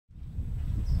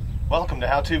Welcome to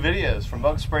How To Videos from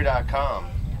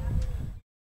bugspray.com.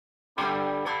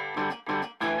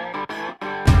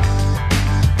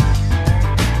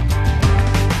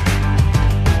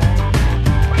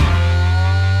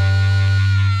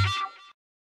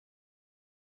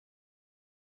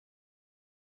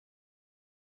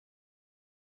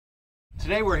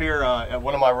 Today we're here at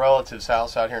one of my relatives'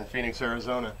 house out here in Phoenix,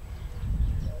 Arizona.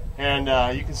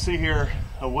 And you can see here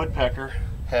a woodpecker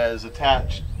has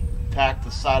attacked the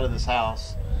side of this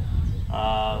house,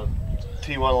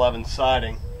 T111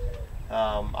 siding.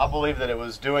 I believe that it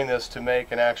was doing this to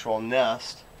make an actual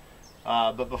nest,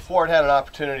 but before it had an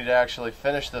opportunity to actually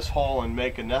finish this hole and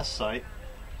make a nest site,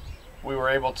 we were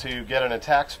able to get an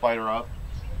attack spider up.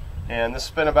 And this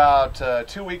has been about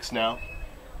 2 weeks now,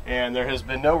 and there has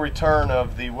been no return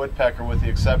of the woodpecker with the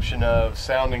exception of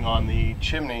sounding on the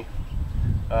chimney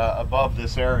above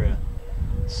this area.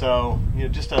 So, you know,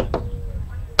 just a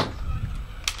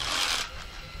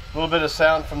little bit of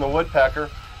sound from the woodpecker,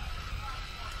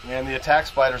 and the attack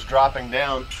spider's dropping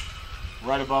down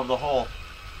right above the hole.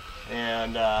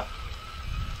 And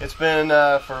it's been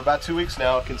for about 2 weeks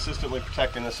now consistently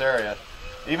protecting this area,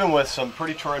 even with some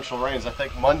pretty torrential rains. I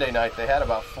think Monday night they had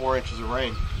about 4 inches of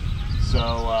rain.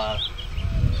 So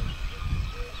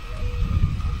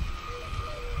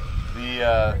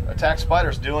the attack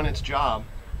spider's doing its job.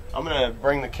 I'm going to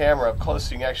bring the camera up close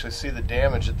so you can actually see the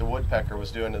damage that the woodpecker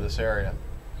was doing to this area.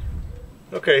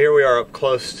 Okay, here we are up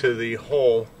close to the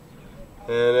hole,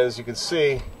 and as you can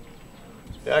see,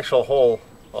 the actual hole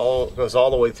goes all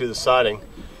the way through the siding,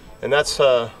 and that's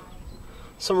some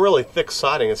really thick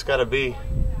siding. It's got to be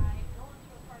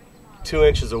 2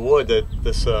 inches of wood that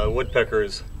this woodpecker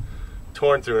is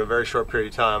torn through in a very short period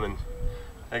of time. And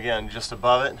again, just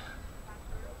above it,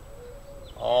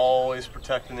 always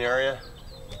protecting the area,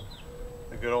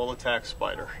 the good old attack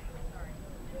spider,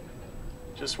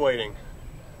 just waiting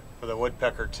for the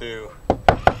woodpecker to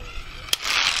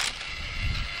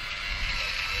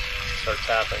start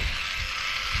tapping.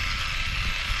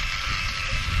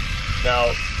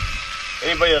 Now,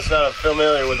 anybody that's not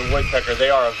familiar with a woodpecker, they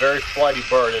are a very flighty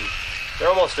bird, and they're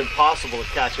almost impossible to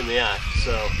catch in the act.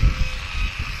 So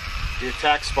the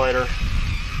attack spider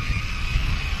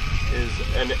is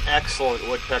an excellent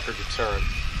woodpecker deterrent.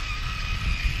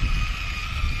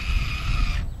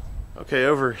 Okay,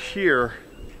 over here,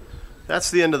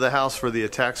 that's the end of the house where the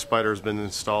attack spider has been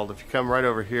installed. If you come right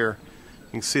over here,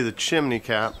 you can see the chimney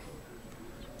cap.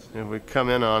 And if we come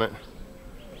in on it,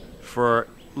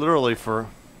 literally for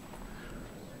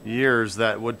years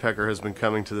that woodpecker has been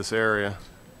coming to this area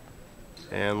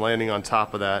and landing on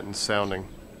top of that and sounding.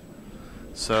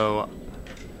 So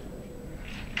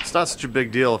it's not such a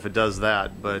big deal if it does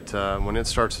that, but when it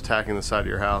starts attacking the side of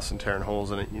your house and tearing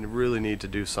holes in it, you really need to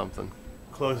do something.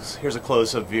 Here's a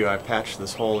close-up view. I patched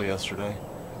this hole yesterday.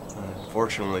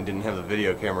 Unfortunately, didn't have the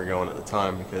video camera going at the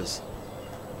time, because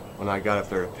when I got up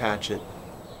there to patch it,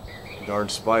 the darn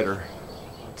spider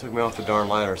took me off the darn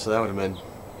ladder. So that would have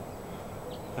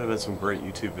been some great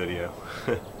YouTube video.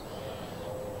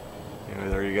 Anyway,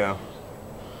 there you go.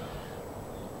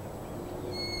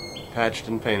 Patched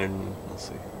and painted. Let's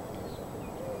see.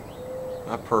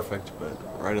 Not perfect, but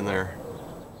right in there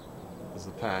is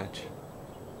the patch.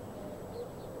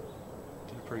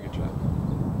 Did a pretty good job.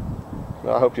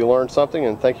 Well, I hope you learned something,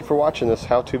 and thank you for watching this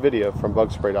how-to video from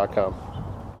bugspray.com.